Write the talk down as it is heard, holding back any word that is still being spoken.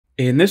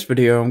In this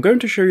video, I'm going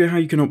to show you how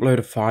you can upload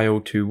a file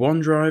to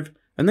OneDrive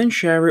and then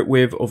share it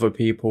with other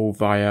people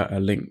via a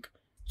link.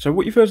 So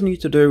what you first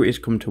need to do is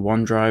come to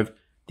OneDrive.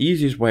 The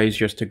easiest way is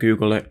just to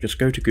Google it. Just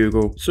go to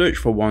Google, search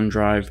for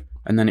OneDrive,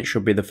 and then it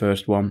should be the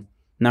first one.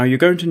 Now you're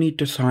going to need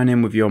to sign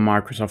in with your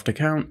Microsoft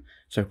account.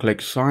 So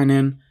click sign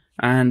in,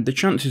 and the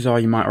chances are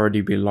you might already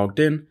be logged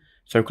in.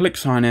 So click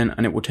sign in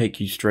and it will take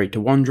you straight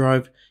to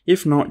OneDrive.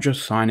 If not,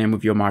 just sign in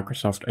with your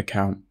Microsoft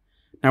account.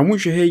 Now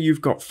once you're here,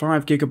 you've got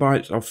 5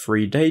 GB of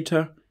free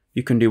data.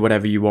 You can do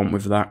whatever you want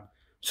with that.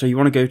 So you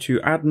want to go to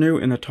add new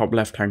in the top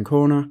left hand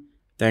corner,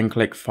 then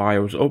click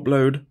files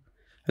upload,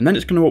 and then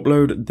it's going to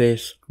upload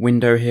this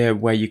window here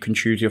where you can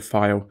choose your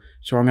file.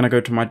 So I'm going to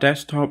go to my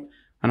desktop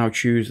and I'll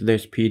choose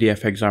this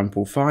PDF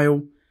example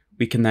file.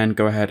 We can then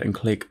go ahead and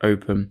click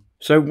open.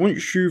 So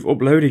once you've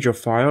uploaded your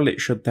file,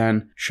 it should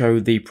then show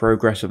the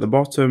progress at the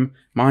bottom.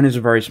 Mine is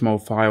a very small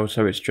file,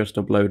 so it's just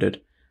uploaded.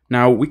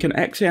 Now we can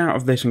exit out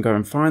of this and go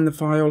and find the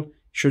file. It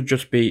should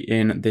just be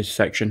in this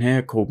section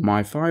here called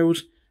My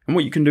Files. And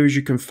what you can do is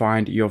you can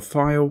find your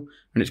file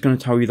and it's going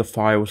to tell you the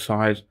file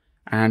size,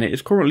 and it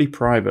is currently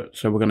private.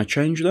 So we're going to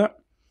change that.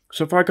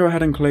 So if I go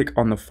ahead and click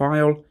on the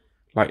file,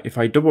 like if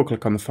I double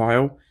click on the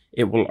file,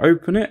 it will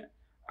open it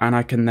and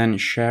I can then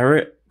share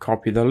it,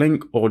 copy the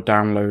link or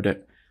download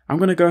it. I'm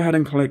going to go ahead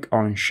and click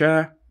on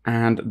share,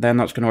 and then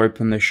that's going to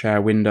open the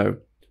share window.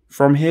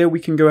 From here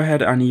we can go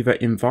ahead and either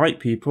invite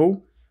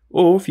people,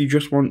 or if you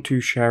just want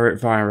to share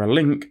it via a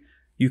link,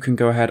 you can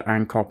go ahead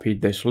and copy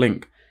this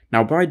link.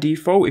 Now by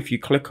default, if you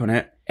click on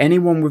it,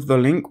 anyone with the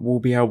link will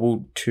be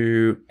able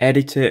to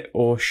edit it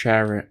or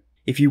share it.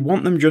 If you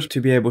want them just to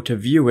be able to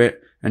view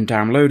it and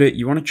download it,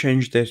 you want to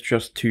change this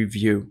just to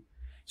view.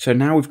 So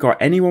now we've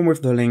got anyone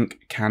with the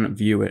link can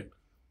view it.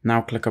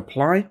 Now click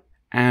apply,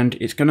 and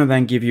it's going to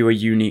then give you a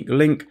unique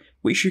link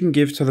which you can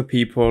give to the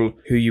people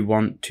who you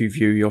want to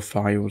view your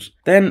files.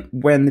 Then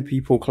when the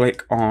people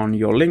click on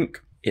your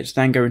link, it's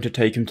then going to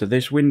take them to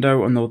this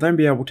window and they'll then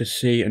be able to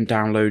see and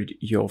download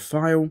your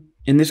file.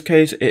 In this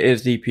case, it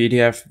is the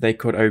PDF. They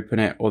could open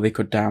it or they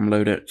could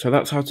download it. So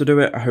that's how to do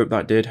it. I hope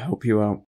that did help you out.